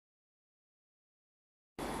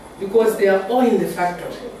because they are all in the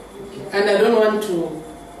factory. And I don't want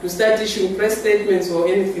to start issuing press statements or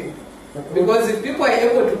anything. Because if people are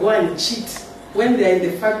able to go and cheat when they are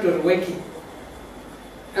in the factory working,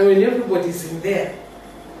 and when everybody's in there,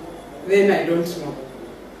 then I don't know.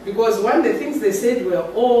 Because one of the things they said were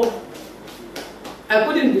all, I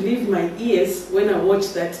couldn't believe my ears when I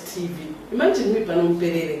watched that TV. Imagine me, Panom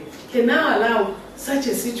Perere, can now allow such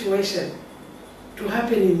a situation to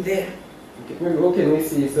happen in there. Okay. Maybe what can we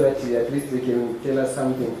see so that at least they can tell us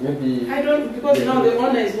something? Maybe I don't, because now the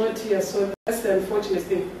owner is not here, so that's the unfortunate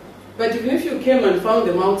thing. But even if you came and found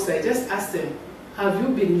them outside, just ask them, have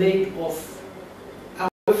you been laid off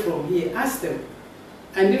away from here? Ask them.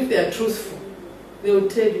 And if they are truthful, they will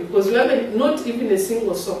tell you, because we haven't, not even a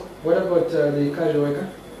single soul. What about the casual worker?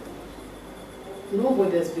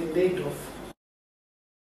 Nobody has been laid off.